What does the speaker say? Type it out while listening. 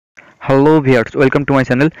Hello viewers, welcome to my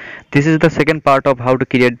channel. This is the second part of how to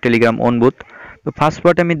create Telegram on boot. তো first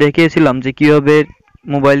পার্টে আমি দেখিয়েছিলাম যে কিভাবে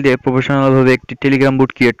mobile দিয়ে প্রফেশনাল ভাবে একটি টেলিগ্রাম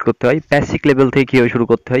বুট ক্রিয়েট করতে হয়, বেসিক লেভেল থেকে কিভাবে শুরু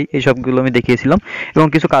করতে হয় এই সবগুলো আমি দেখিয়েছিলাম এবং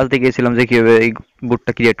কিছু কাজ দেখিয়েছিলাম যে কিভাবে এই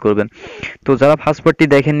বুটটা ক্রিয়েট করবেন। তো যারা ফার্স্ট পার্টটি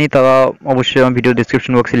দেখেননি তারা অবশ্যই আমার ভিডিও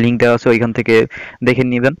ডেসক্রিপশন বক্সে লিংক দেওয়া আছে, ওইখান থেকে দেখে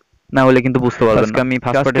নেবেন, না হলে কিন্তু বুঝতে পারবেন না। আমি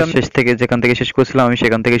ফার্স্ট পার্টের শেষ থেকে যেখান থেকে শেষ করেছিলাম আমি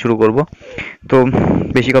সেখান থেকে শুরু করব। তো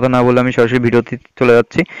বেশি কথা না বলে আমি সরাসরি ভিডিওতে চলে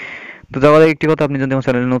যাচ্ছি। তো যাওয়ার আগে একটি কথা, আপনি যদি আমার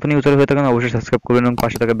চ্যানেলে নতুন ইউজার হয়ে থাকেন অবশ্যই সাবস্ক্রাইব করবেন এবং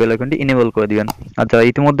পাশে থাকা বেল আইকনটি এনেবল করে দিবেন। আর যারা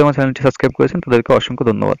ইতিমধ্যে আমার চ্যানেলটি সাবস্ক্রাইব করেছেন তাদেরকে অসংখ্য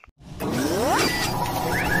ধন্যবাদ।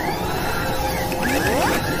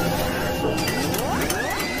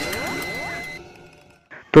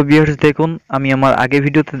 তো ভিউয়ার্স দেখুন, আমি আমার আগে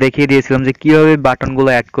ভিডিওতে দেখিয়ে দিয়েছিলাম যে কিভাবে বাটনগুলো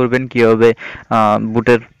অ্যাড করবেন, কিভাবে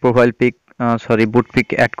বুটের প্রোফাইল পিক বুট পিক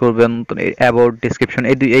অ্যাড করবেন, অ্যাবাউট ডেসক্রিপশন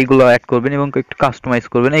এইগুলো অ্যাড করবেন এবং একটু কাস্টমাইজ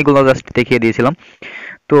করবেন, এইগুলো জাস্ট দেখিয়ে দিয়েছিলাম।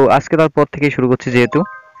 তো আজকে তারপর থেকে শুরু করছি, যেহেতু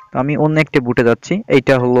তো আমি অন্য একটা বুটে যাচ্ছি।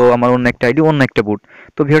 এইটা হলো আমার অন্য একটা আইডি, অন্য একটা বুট।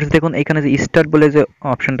 তো ভিউয়ার্স দেখুন, এখানে যে স্টার্ট বলে যে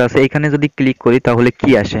অপশনটা আছে এখানে যদি ক্লিক করি তাহলে কি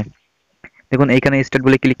আসে দেখুন। এইখানে স্টার্ট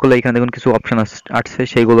বলে ক্লিক করলে এখানে দেখুন কিছু অপশন আসছে,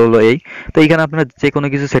 সেইগুলো হলো এই। তো এইখানে আপনারা যে কোনো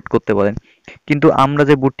কিছু সেট করতে পারেন, কিন্তু আমরা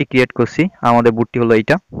যে বুটটি ক্রিয়েট করছি আমাদের বুটটি হলো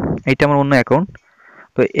এইটা। এইটা আমার অন্য অ্যাকাউন্ট।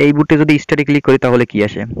 তো এই বুটে যদি স্টার্টে ক্লিক করি তাহলে কি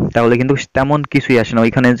আসে, তাহলে কিন্তু তেমন কিছুই আসে না।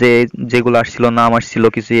 ওইখানে যেগুলো আসছিল, নাম আসছিল,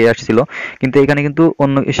 কিছু আসছিল, কিন্তু এখানে কিন্তু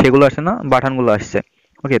অন্য সেগুলো আসে না, বাটনগুলো আসছে।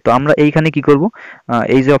 ওকে, তো আমরা এইখানে কি করব,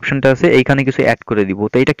 এই যে অপশনটা আছে এইখানে কিছু অ্যাড করে দিব।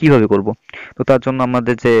 তো এটা কিভাবে করব? তো তার জন্য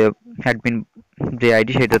আমাদের যে অ্যাডমিন যে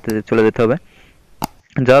আইডি সেটাতে চলে যেতে হবে।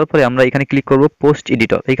 যাওয়ার পরে আমরা এখানে ক্লিক করব পোস্ট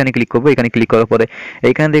এডিটর, এখানে ক্লিক করব। এখানে ক্লিক করার পরে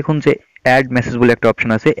এইখানে দেখুন যে অ্যাড মেসেজ বলে একটা অপশন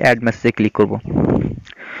আছে, অ্যাড মেসেজে ক্লিক করব।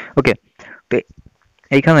 ওকে, তো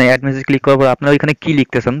এইখানে অ্যাড মেসেজ ক্লিক করার পর আপনারা এখানে কি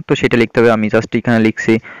লিখতেছেন তো সেটা লিখতে হবে। আমি জাস্ট এখানে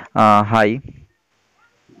লিখছি হাই।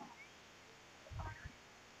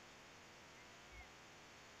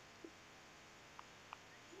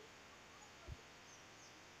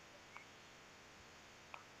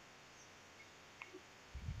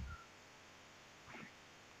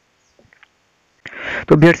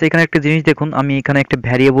 তো ভিউয়ার্স এখানে একটা জিনিস দেখুন, আমি এখানে একটা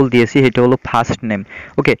ভ্যারিয়েবল দিয়েছি, এটা হলো ফার্স্ট নেম।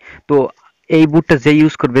 ওকে, তো এই বুটটা যে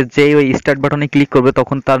ইউজ করবে, যে ওই স্টার্ট বাটনে ক্লিক করবে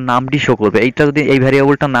তখন তার নামটি শো করবে। এইটা যদি এই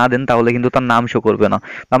ভ্যারিয়েবলটা না দেন তাহলে কিন্তু তার নাম শো করবে না।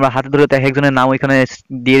 তো আমরা হাতে ধরে তো এক একজনের নাম ওইখানে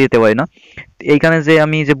দিয়ে দিতে পারি না। এইখানে যে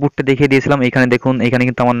আমি যে বুটটা দেখিয়ে দিয়েছিলাম এইখানে দেখুন, এইখানে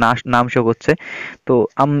কিন্তু আমার নাম শো করছে। তো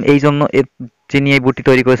এই জন্য যিনি এই বুটটি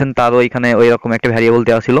তৈরি করেছেন তারও এখানে ওই রকম একটা ভ্যারিয়েবল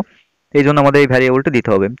দেওয়া ছিল, এই জন্য আমাদের এই ভ্যারিয়েবলটা দিতে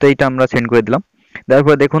হবে। তো এইটা আমরা সেন্ড করে দিলাম। দেওয়ার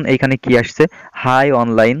পরে দেখুন এইখানে কি আসছে, হাই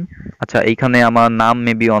অনলাইন। আচ্ছা, এইখানে আমার নাম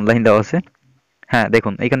মেবি অনলাইন দেওয়া আছে। হ্যাঁ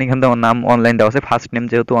দেখুন, এইখানে এখানে আমার নাম অনলাইন দেওয়া আছে, ফার্স্ট নেম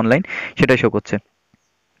যেহেতু অনলাইন সেটাই শো করছে।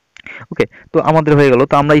 ওকে, তো আমাদের হয়ে গেল।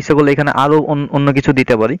 তো আমরা ইচ্ছে করলে এখানে আরো অন্য কিছু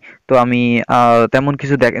দিতে পারি। তো আমি তেমন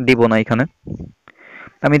কিছু দিব না এখানে।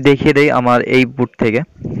 আমি দেখিয়ে দেই আমার এই বুট থেকে,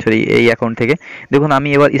 সরি এই অ্যাকাউন্ট থেকে। দেখুন আমি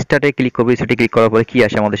এবার স্টার্টে ক্লিক করবো, স্টার্টে ক্লিক করার পরে কি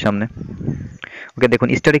আসে আমাদের সামনে। ওকে, দেখুন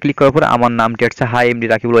স্টার্টে ক্লিক করার পরে আমার নামটি আসছে high MD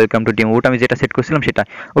Rakibul, welcome to demo বুট। আমি যেটা সেট করছিলাম সেটা।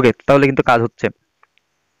 ওকে, তাহলে কিন্তু কাজ হচ্ছে।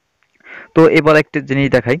 তো এবার একটা জিনিস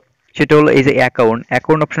দেখাই, সেটা হলো এই যে অ্যাকাউন্ট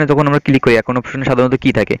অ্যাকাউন্ট অপশনে যখন আমরা ক্লিক করি, অ্যাকাউন্ট অপশনে সাধারণত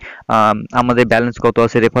কি থাকে, আমাদের ব্যালেন্স কত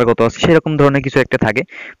আছে, রেফার কত আছে, সেরকম ধরনের কিছু একটা থাকে।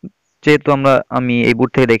 যেহেতু আমি এই বুট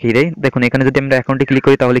থেকে দেখিয়ে দেই, দেখুন এখানে যদি আমরা অ্যাকাউন্টে ক্লিক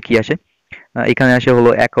করি তাহলে কি আসে, এখানে আসে হলো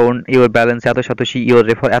অ্যাকাউন্ট, ইওর ব্যালেন্স এত শতাংশ, ইওর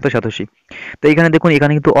রেফার এত শতাংশ। তো এখানে দেখুন,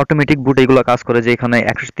 এখানে কিন্তু অটোমেটিক বুট এগুলো কাজ করে, যে এখানে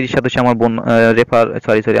 130% আমার রেফার,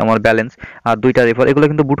 সরি আমার ব্যালেন্স আর 2টা রেফার, এগুলো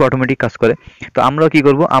কিন্তু বুট অটোমেটিক কাজ করে। তো আমরাও কি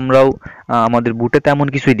করব, আমরাও আমাদের বুটে তেমন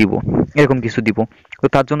কিছুই দিব, এরকম কিছু দিব। তো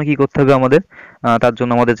তার জন্য কি করতে হবে আমাদের, তার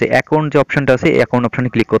জন্য আমাদের যে অ্যাকাউন্ট যে অপশনটা আছে অ্যাকাউন্ট অপশনে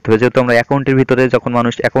ক্লিক করতে হবে। যেহেতু আমরা অ্যাকাউন্টের ভিতরে যখন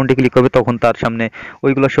মানুষ অ্যাকাউন্টে ক্লিক করবে তখন তার সামনে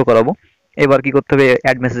ওইগুলো শো করাবো। এবার কি করতে হবে,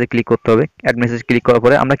 অ্যাড মেসেজে ক্লিক করতে হবে। অ্যাড মেসেজ ক্লিক করার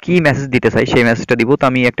পরে আমরা কি মেসেজ দিতে চাই সেই মেসেজটা দিব। তো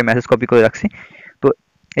আমি একটা মেসেজ কপি করে রাখছি। তো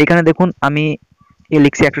এইখানে দেখুন আমি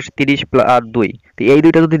লিখছি 130 আর 2। তো এই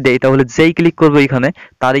দুইটা যদি দেই তাহলে যেই ক্লিক করবে এখানে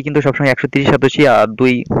তারই কিন্তু সবসময় 130 শতাংশ আর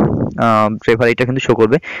 2 রেফার এটা কিন্তু শো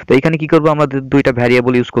করবে। তো এখানে কি করবো, আমাদের দুইটা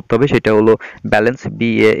ভ্যারিয়েবল ইউজ করতে হবে, সেটা হলো ব্যালেন্স,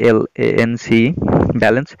 BALANC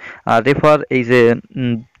ব্যালেন্স, আর রেফার, এই যে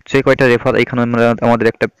যে কয়টা রেফার এখানে আমাদের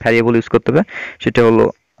একটা ভ্যারিয়েবল ইউজ করতে হবে, সেটা হলো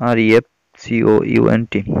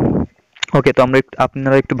REFCOUNT। ওকে, তো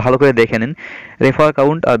আপনারা একটু ভালো করে দেখে নিন, রেফার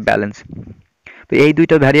কাউন্ট আর ব্যালেন্স। তো এই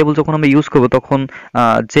দুইটা ভ্যারিয়েবল যখন আমরা ইউজ করবো তখন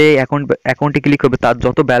যে অ্যাকাউন্টে ক্লিক করবে তার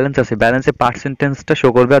যত ব্যালেন্স আছে ব্যালেন্সের পার্সেন্টেজটা শো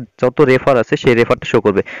করবে, আর যত রেফার আছে সেই রেফারটা শো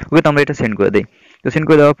করবে। ওকে, তো আমরা এটা সেন্ড করে দিই। তো সেন্ড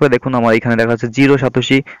করে দেওয়ার পরে দেখুন আমার এখানে দেখা যাচ্ছে 0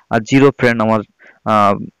 সাতোশি আর 0 ফ্রেন্ড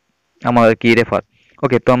আহ, আমার কি রেফার।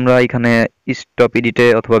 ওকে, তো আমরা এখানে স্টপ এডিটে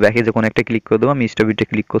অথবা ব্যাকে যে কোনো একটা ক্লিক করে দেবো। আমি স্টপ এডিটে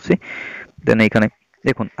ক্লিক করছি। দেন এখানে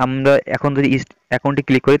দেখুন আমরা এখন যদি অ্যাকাউন্টে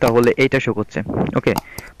ক্লিক করি তাহলে এইটা শো করছে। ওকে,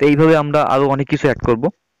 তো এইভাবে আমরা আরো অনেক কিছু অ্যাড করব।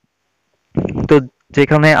 তো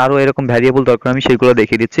যেখানে আরো এরকম ভ্যারিয়েবল দরকার আমি সেগুলো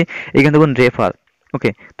দেখিয়ে দিচ্ছি। এখানে দেখুন রেফার। ওকে,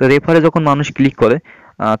 তো রেফারে যখন মানুষ ক্লিক করে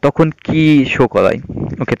তখন কি শো করায়?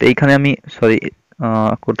 ওকে, তো এইখানে আমি সরি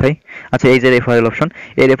কোথায়, আচ্ছা এই যে রেফারেল অপশন,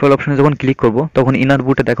 এই রেফারেল অপশনে যখন ক্লিক করব তখন ইনার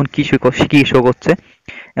বুটে দেখুন কি শো করছে।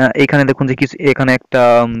 এখানে দেখুন যে কিছু এখানে একটা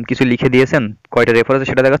কিছু লিখে দিয়েছেন, কয়টা রেফার আছে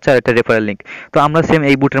সেটা দেখাচ্ছে আর একটা রেফারেল লিঙ্ক। তো আমরা সেম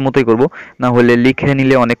এই বুটের মতোই করব, না হলে লিখে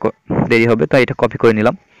নিলে অনেক দেরি হবে, তাই এটা কপি করে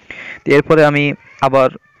নিলাম। তো এরপরে আমি আবার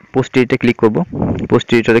পোস্ট এডিটে ক্লিক করব। পোস্ট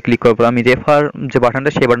এডিটরে ক্লিক করার পর আমি রেফার যে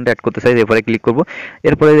বাটনটা সেই বাটনটা অ্যাড করতে চাই, রেফারে ক্লিক করব।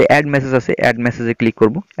 এরপরে অ্যাড মেসেজ আছে, অ্যাড মেসেজে ক্লিক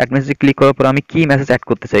করব। অ্যাড মেসেজে ক্লিক করার পর আমি কি মেসেজ অ্যাড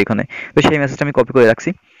করতে চাই এখানে, তো সেই মেসেজটা আমি কপি করে রাখছি।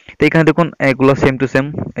 তো এখানে দেখুন এগুলো সেম টু সেম,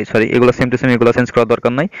 সরি এগুলো সেম টু সেম, এগুলো চেঞ্জ করার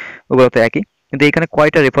দরকার নাই, ওগুলো তো একই। কিন্তু এখানে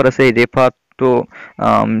কয়টা রেফার আছে, এই রেফার তো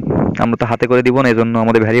আম, আমরা তো হাতে করে দিব না, এই জন্য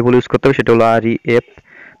আমাদের ভ্যারিয়েবল ইউজ করতে হবে, সেটা হলো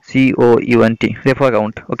REFCOUNT, রেফার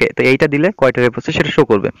কাউন্ট। ওকে, তো এইটা দিলে কয়টা রেফার আছে সেটা শো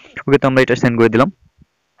করবে। ওকে, তো আমরা এটা সেন্ড করে দিলাম।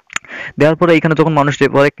 দেওয়ার পরে এখানে যখন মানুষ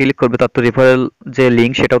রেফারে ক্লিক করবে তার তো রেফারেল যে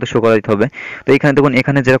লিঙ্ক সেটাও তো শো করা দিতে হবে। তো এখানে দেখুন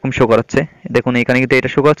এখানে যেরকম শো করাচ্ছে, দেখুন এখানে কিন্তু এটা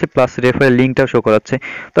শো করাচ্ছে প্লাস রেফারেল লিঙ্কটাও শো করাচ্ছে।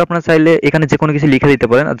 তো আপনারা চাইলে এখানে যে কোনো কিছু লিখে দিতে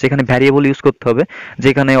পারেন, আর যেখানে ভ্যারিয়েবল ইউজ করতে হবে,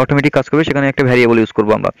 যেখানে অটোমেটিক কাজ করবে সেখানে একটা ভ্যারিয়েবল ইউজ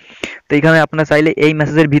করবো আমরা। তো এখানে আপনারা চাইলে এই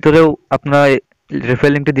মেসেজের ভিতরেও আপনারা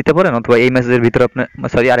রেফারেল লিঙ্কটা দিতে পারেন, অথবা এই মেসেজের ভিতরে আপনার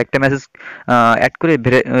সরি আরেকটা মেসেজ অ্যাড করে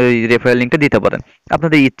রেফারেল লিঙ্কটা দিতে পারেন,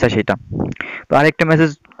 আপনাদের ইচ্ছা সেটা। তো আরেকটা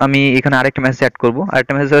মেসেজ আমি এখানে আরেকটা মেসেজ অ্যাড করব।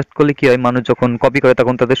 আরেকটা মেসেজ অ্যাড করলে কি হয়, মানুষ যখন কপি করে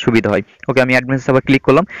তখন তাদের সুবিধা হয়। ওকে, আমি অ্যাড মেসেজ আবার ক্লিক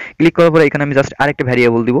করলাম। ক্লিক করার পরে এখানে আমি জাস্ট আরেকটা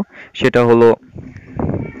ভ্যারিয়েবল দিব, সেটা হলো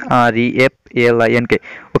REFLINK।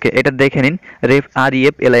 ওকে, এটা দেখে নিন,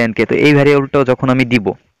 REFLINK। তো এই ভ্যারিয়েবলটাও যখন আমি দিব,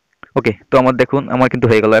 ওকে, তো আমার দেখুন আমার কিন্তু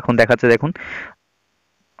হয়ে গেল। এখন দেখাচ্ছে দেখুন,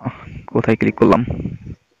 কোথায় ক্লিক করলাম,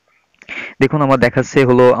 দেখুন আমার দেখাচ্ছে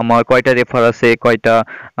হলো আমার কয়টা রেফার আছে, কয়টা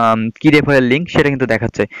কি রেফারেল লিঙ্ক সেটা কিন্তু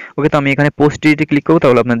দেখাচ্ছে। ওকে, তো আমি এখানে পোস্ট এডিটে ক্লিক করবো,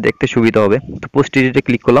 তাহলে আপনার দেখতে সুবিধা হবে। তো পোস্ট এডিটে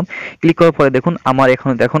ক্লিক করলাম। ক্লিক করার পরে দেখুন আমার এখন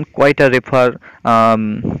দেখুন কয়টা রেফার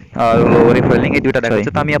আর হলো রেফারেল লিঙ্ক, এই দুইটা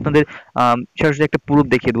দেখাচ্ছে। তো আমি আপনাদের সরাসরি একটা প্রুফ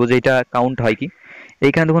দেখিয়ে দেবো যে এটা কাউন্ট হয় কি।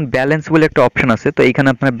 এইখানে দেখুন ব্যালেন্স বলে একটা অপশন আছে, তো এইখানে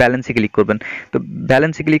আপনারা ব্যালেন্সে ক্লিক করবেন। তো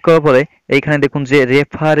ব্যালেন্সে ক্লিক করার পরে এইখানে দেখুন যে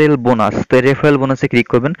রেফারেল বোনাস, তো রেফারেল বোনাসে ক্লিক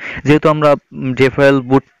করবেন। যেহেতু আমরা রেফারেল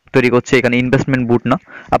বুট তৈরি করছি, এখানে ইনভেস্টমেন্ট বুট না,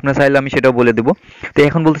 আপনার চাইলে আমি সেটাও বলে দেবো। তো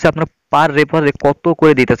এখন বলতেছে আপনার পার রেফারে কত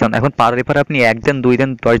করে দিতে চান। এখন পার রেফারে আপনি 1 দেন, 2 দেন,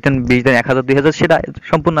 10 দেন, 20 দেন, 1000, 2000, সেটা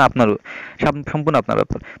সম্পূর্ণ আপনার, সম্পূর্ণ আপনার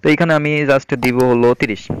ব্যাপার। তো এখানে আমি জাস্ট দিব হলো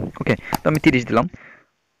 30। ওকে, তো আমি 30 দিলাম।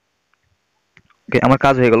 ওকে, আমার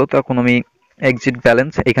কাজ হয়ে গেল। তো এখন আমি এক্সিট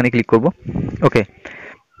ব্যালেন্স এখানে ক্লিক করব। ওকে,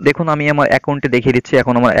 দেখুন আমি আমার অ্যাকাউন্টে দেখিয়ে দিচ্ছি।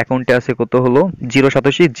 এখন আমার অ্যাকাউন্টে আছে কত হলো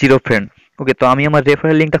 087 0 ফ্রেন্ড। ওকে, তো আমি আমার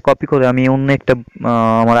রেফারেল লিঙ্কটা কপি করে আমি অন্য একটা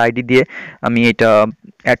আমার আইডি দিয়ে আমি এটা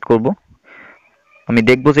অ্যাড করব। আমি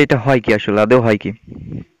দেখবো যে এটা হয় কি, আসলে আদৌ হয় কি।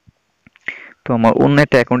 তো আমার অন্য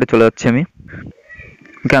একটা অ্যাকাউন্টে চলে যাচ্ছি আমি।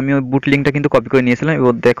 ওকে, আমি ওই বুট লিঙ্কটা কিন্তু কপি করে নিয়েছিলাম।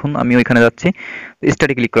 এবার দেখুন আমি ওইখানে যাচ্ছি,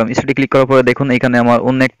 স্টার্টে ক্লিক করলাম। স্টার্টে ক্লিক করার পরে দেখুন এখানে আমার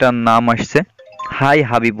অন্য একটা নাম আসছে, হাই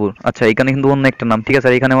হাবিবুর। আচ্ছা, এখানে কিন্তু অন্য একটা নাম, ঠিক আছে।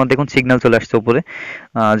 আর এখানে আমার দেখুন সিগন্যাল চলে আসছে উপরে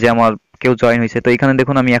যে আমার কেউ জয়েন হয়েছে। তো এখানে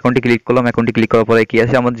দেখুন আমি অ্যাকাউন্টে ক্লিক করলাম। অ্যাকাউন্টে ক্লিক করার পরে কি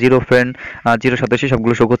আছে, আমার 0 ফ্রেন্ড, 087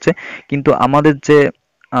 সবগুলো শো করছে। কিন্তু আমাদের যে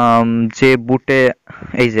আম, যে বুটে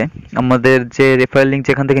এই যে আমাদের যে রেফারেল লিঙ্ক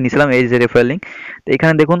যেখান থেকে নিয়েছিলাম, এই যে রেফারেল লিঙ্ক, তো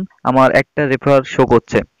এখানে দেখুন আমার একটা রেফার শো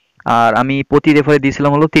করছে, আর আমি প্রতি রেফারে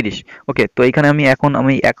দিয়েছিলাম হলো 30। ওকে, তো এখানে আমি এখন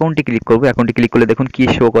আমি অ্যাকাউন্টে ক্লিক করবো। অ্যাকাউন্টে ক্লিক করলে দেখুন কি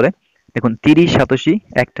শো করে, দেখুন 30 87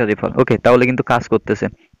 একটা রেফার। ওকে, তাহলে কিন্তু কাজ করতেছে।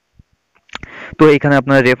 তো এখানে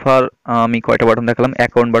আপনার রেফার, আমি কয়টা বাটন দেখালাম,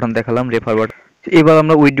 অ্যাকাউন্ট বাটন দেখালাম, রেফার বাটন। এবার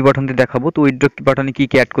আমরা উইথড্র বাটন দিয়ে দেখাবো। তো উইথড্র বাটনে কি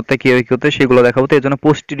কি অ্যাড করতে হয়, কি করতে হয় সেগুলো দেখাবো। তো এর জন্য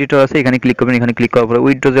পোস্ট এডিটর আছে, এখানে ক্লিক করবেন। এখানে ক্লিক করার পরে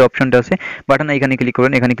উইথড্র যে অপশনটা আছে বাটন, এখানে ক্লিক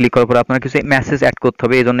করবেন। এখানে ক্লিক করার পরে আপনার কিছু মেসেজ অ্যাড করতে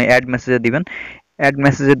হবে, এই জন্য অ্যাড মেসেজে দিবেন। অ্যাড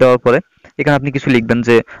মেসেজে দেওয়ার পরে এখানে আপনি কিছু লিখবেন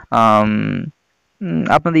যে আম,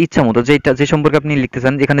 আপনাদের ইচ্ছা মতো যেটা যে সম্পর্কে আপনি লিখতে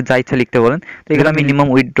চান, এখানে যা ইচ্ছা লিখতে পারেন। তো এখানে মিনিমাম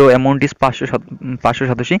উইথড্র অ্যামাউন্ট ইজ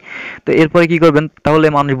 587। তো এরপরে কি করবেন, তাহলে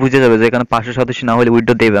মানুষ বুঝে যাবে যে এখানে 587 না হলে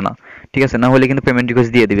উইথড্র দেবে না, ঠিক আছে, না হলে কিন্তু পেমেন্ট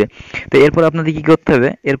রিকোয়েস্ট দিয়ে দিবে। তো এরপর আপনাদের কি করতে হবে,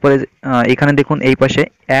 এরপরে এখানে দেখুন এই পাশে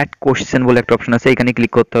অ্যাড কোশ্চেন বলে একটা অপশন আছে, এখানে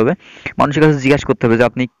ক্লিক করতে হবে। মানুষের কাছে জিজ্ঞাসা করতে হবে যে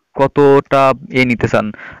আপনি কতটা নিতে চান,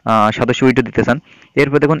 সদস্য উইথড্র দিতে চান।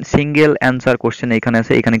 এরপর দেখুন সিঙ্গেল অ্যান্সার কোশ্চেন এখানে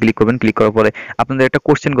আছে, এখানে ক্লিক করবেন। ক্লিক করার পরে আপনাদের একটা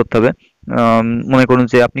কোশ্চেন করতে হবে, মনে করুন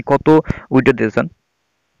যে আপনি কত উইথড্র দিতে চান।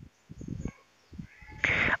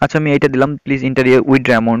 আচ্ছা, আমি এটা দিলাম, please enter your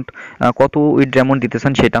withdraw amount, কত উইথড্র অ্যামাউন্ট দিতে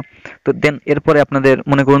চান সেটা। তো দেন এরপরে আপনাদের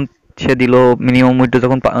মনে করুন সে দিল মিনিমাম উইথড্র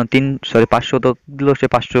যখন 500 তো দিল, সে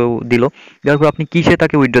 500 দিল। দেওয়ার পর আপনি কিসে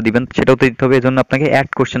তাকে উইথড্র দিবেন সেটাও তো দিতে হবে। এজন্য আপনাকে অ্যাড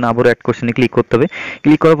কোশ্চেন, আবারও অ্যাড কোশ্চেনে ক্লিক করতে হবে।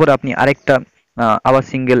 ক্লিক করার পরে আপনি আরেকটা আবার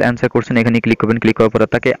সিঙ্গেল অ্যান্সার কোশ্চেন এখানে ক্লিক করবেন। ক্লিক করার পরে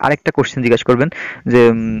তাকে আরেকটা কোশ্চেন জিজ্ঞাসা করবেন যে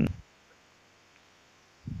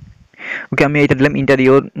ওকে, আমি এটা দিলাম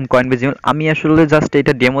ইন্টারিয়র কয়েনবেস জিমেল। আমি আসলে জাস্ট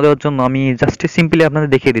এটা ডেমো দেওয়ার জন্য আমি জাস্ট সিম্পলি আপনাদের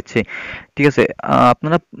দেখিয়ে দিচ্ছি। ঠিক আছে?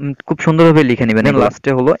 আপনারা খুব সুন্দরভাবে লিখে নেবেন। দেন লাস্টে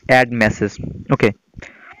হলো অ্যাড মেসেজ। ওকে,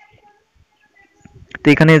 তো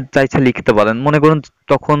এখানে যা ইচ্ছা লিখতে পারেন। মনে করুন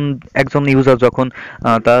তখন একজন ইউজার যখন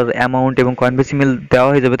তার অ্যামাউন্ট এবং কয়েনবেস ইমেল দেওয়া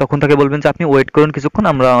হয়ে যাবে, তখন তাকে বলবেন যে আপনি ওয়েট করুন কিছুক্ষণ,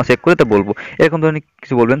 আমরা চেক করে তা বলবো। এরকম ধরনের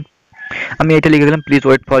কিছু বলবেন। আমি এটা লিখে দিলাম, please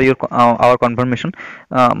wait for your hour confirmation.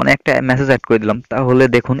 মানে একটা মেসেজ অ্যাড করে দিলাম। তাহলে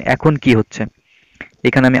দেখুন এখন কি হচ্ছে।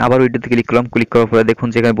 এখানে আমি আবার উইডোতে ক্লিক করলাম। ক্লিক করার পরে দেখুন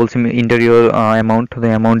যেখানে বলছে ইন্টারিয়র অ্যামাউন্ট,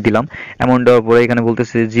 অ্যামাউন্ট দিলাম। অ্যামাউন্ট দেওয়ার পরে এখানে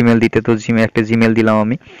বলতেছে জিমেল দিতে, তো একটা জিমেল দিলাম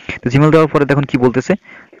আমি। তো জিমেল দেওয়ার পরে দেখুন কি বলতেছে,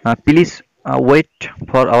 please wait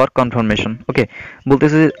for our confirmation. ওকে,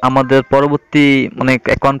 বলতেছে যে আমাদের পরবর্তী মানে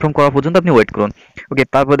কনফার্ম করা পর্যন্ত আপনি ওয়েট করুন। ওকে,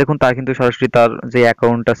 তারপর দেখুন তার কিন্তু সরাসরি তার যে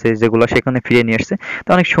অ্যাকাউন্ট আছে যেগুলো সেখানে ফিরিয়ে নিয়ে আসছে। তো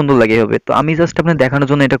অনেক সুন্দর লাগে হবে। তো আমি জাস্ট আপনার দেখানোর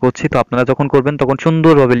জন্য এটা করছি। তো আপনারা যখন করবেন তখন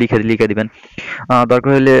সুন্দরভাবে লিখে লিখে দিবেন।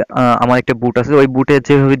 দরকার হলে আমার একটা বুট আছে, ওই বুটে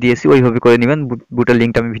যেভাবে দিয়েছি ওইভাবে করে নেবেন। বুটের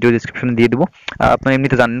লিঙ্কটা আমি ভিডিও ডিসক্রিপশনে দিয়ে দেবো। আপনারা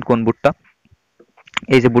এমনিতে জানেন কোন বুটটা।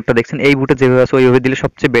 এই যে বুটটা দেখছেন, এই বুটে যেভাবে আছে ওইভাবে দিলে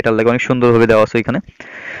সবচেয়ে বেটার লাগে, অনেক সুন্দরভাবে দেওয়া আছে এখানে।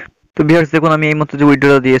 তো ভিউয়ার্স দেখুন, আমি এইমাত্র যে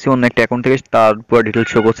উইথড্রটা দিয়েছি অন্য একটা অ্যাকাউন্ট থেকে, তার পুরো ডিটেলস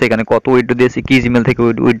শো করছে। এখানে কত উইথড্র দিয়েছি, কি জিমেল থেকে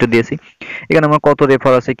উইথড্র দিয়েছি, এখানে আমার কত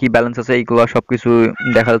রেফার আছে, কি ব্যালেন্স আছে, এইগুলো সবকিছু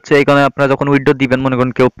দেখা যাচ্ছে। এখানে আপনারা যখন উইথড্র দিবেন, মনে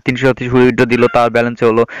করেন কেউ 337 উইথড্র দিল, তার ব্যালেন্সে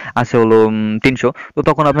হলো আছে হলো 300। তো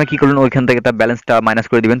তখন আপনারা কি করবেন, ওইখান থেকে তার ব্যালেন্সটা মাইনাস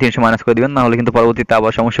করে দিবেন, 300 মাইনাস করে দিবেন, না হলে কিন্তু পরবর্তীতে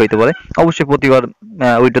আবার সমস্যা হইতে পারে। অবশ্যই প্রতিবার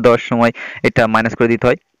উইথড্র দেওয়ার সময় এটা মাইনাস করে দিতে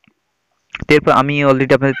হয়। তো এরপর আমি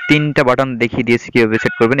অলরেডি আপনাদের ৩টা বাটন দেখিয়ে দিয়েছি কিভাবে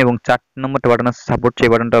সেট করবেন, এবং ৪ নম্বরটা বাটন আছে সাপোর্ট, সেই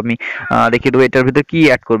বাটনটা আমি দেখিয়ে দেবো। এটার ভিতরে কি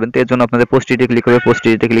অ্যাড করবেন। তো এর জন্য আপনাদের পোস্ট-ইটে ক্লিক করবে,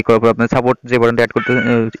 পোস্ট-ইটে ক্লিক করার পর আপনার সাপোর্ট যে বাটনটা অ্যাড করতে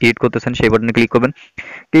এডিট করতেছেন সেই বাটনে ক্লিক করবেন।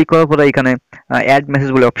 ক্লিক করার পরে এখানে অ্যাড মেসেজ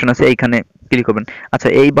বলে অপশন আছে, এইখানে ক্লিক করবেন। আচ্ছা,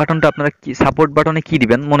 এই বাটনটা আপনারা কি সাপোর্ট বাটনে কি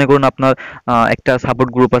দিবেন, মনে করুন আপনার একটা সাপোর্ট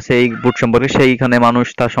গ্রুপ আছে এই বুট সম্পর্কে, সেইখানে মানুষ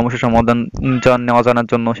তার সমস্যার সমাধান নেওয়া জানার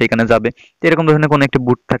জন্য সেইখানে যাবে। তো এরকম ধরনের কোনো একটা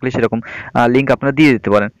বুট থাকলে সেরকম লিঙ্ক আপনারা দিয়ে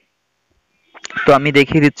দিতে পারেন। তো আমি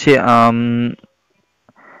দেখিয়ে দিচ্ছি,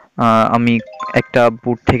 আমি একটা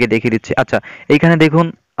বুট থেকে দেখিয়ে দিচ্ছি। আচ্ছা, এইখানে দেখুন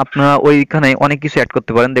আপনারা ওইখানে অনেক কিছু অ্যাড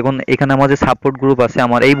করতে পারেন। দেখুন এখানে আমার যে সাপোর্ট গ্রুপ আছে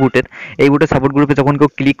আমার এই বুটের সাপোর্ট গ্রুপে যখন কেউ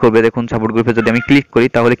ক্লিক করবে, দেখুন সাপোর্ট গ্রুপে যদি আমি ক্লিক করি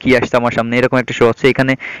তাহলে কি আসছে আমার সামনে, এরকম একটা শো হচ্ছে।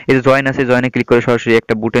 এখানে এই যে জয়েন আছে, জয়েনে ক্লিক করে সরাসরি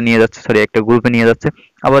একটা বুটে নিয়ে যাচ্ছে, সরি একটা গ্রুপে নিয়ে যাচ্ছে।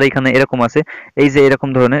 আবার এখানে এরকম আছে, এই যে এরকম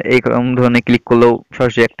ধরনের ক্লিক করলেও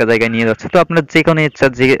সরাসরি একটা জায়গায় নিয়ে যাচ্ছে। তো আপনার যে কোনো ইচ্ছা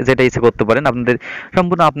যেটা ইচ্ছা করতে পারেন, আপনাদের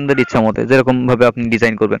সম্পূর্ণ আপনাদের ইচ্ছা মতে যেরকম ভাবে আপনি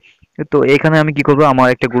ডিজাইন করবেন। তো এখানে আমি কি করবো, আমার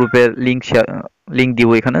একটা গ্রুপের লিঙ্ক দিব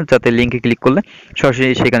এখানে, যাতে লিঙ্কে ক্লিক করলে সরাসরি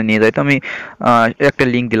সেখানে নিয়ে যায়। তো আমি একটা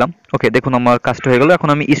লিঙ্ক দিলাম। ওকে, দেখুন আমার কাজটা হয়ে গেল। এখন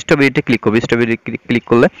আমি স্ট্রবেরিতে ক্লিক করবো, স্ট্রবেরি ক্লিক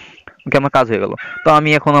করলে ওকে আমার কাজ হয়ে গেল। তো আমি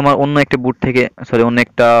এখন আমার অন্য একটা বুট থেকে, সরি অন্য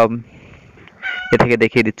একটা এ থেকে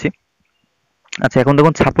দেখিয়ে দিচ্ছি। আচ্ছা, এখন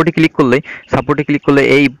দেখুন সাপোর্টে ক্লিক করলে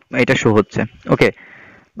এটা শো হচ্ছে। ওকে,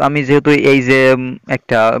 আমি যেহেতু এই যে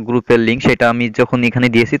একটা গ্রুপের লিঙ্ক সেটা আমি যখন এখানে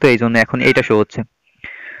দিয়েছি, তো এই জন্য এখন এইটা শো হচ্ছে।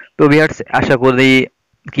 তো ভিউয়ার্স, আশা করি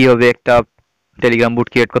কি হবে একটা টেলিগ্রাম বুট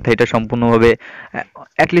ক্রিয়েট করতে, এটা সম্পূর্ণভাবে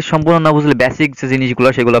অ্যাটলিস্ট সম্পূর্ণ না বুঝলে বেসিক যে জিনিসগুলো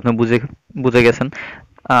সেগুলো আপনি বুঝে বুঝে গেছেন।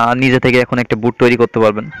 নিজে থেকে এখন একটা বুট তৈরি করতে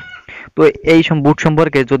পারবেন। তো এই বুট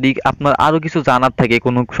সম্পর্কে যদি আপনার আরো কিছু জানার থাকে,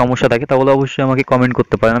 কোনো সমস্যা থাকে, তাহলে অবশ্যই আমাকে কমেন্ট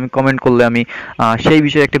করতে পারেন। আমি কমেন্ট করলে আমি সেই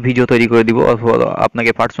বিষয়ে একটা ভিডিও তৈরি করে দিব, অথবা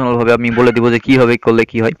আপনাকে পার্সোনাল ভাবে আমি বলে দিব যে কিভাবে করলে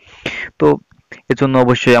কি হয়। তো এর জন্য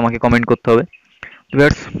অবশ্যই আমাকে কমেন্ট করতে হবে।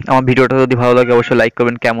 ভিউয়ার্স, আমার ভিডিওটা যদি ভালো লাগে অবশ্যই লাইক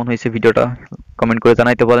করবেন, কেমন হয়েছে ভিডিওটা কমেন্ট করে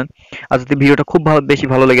জানাইতে পারেন। আর যদি ভিডিওটা খুব বেশি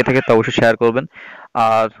ভালো লেগে থাকে তো অবশ্যই শেয়ার করবেন,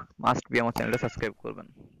 আর মাস্ট বি আমার চ্যানেলটা সাবস্ক্রাইব করবেন।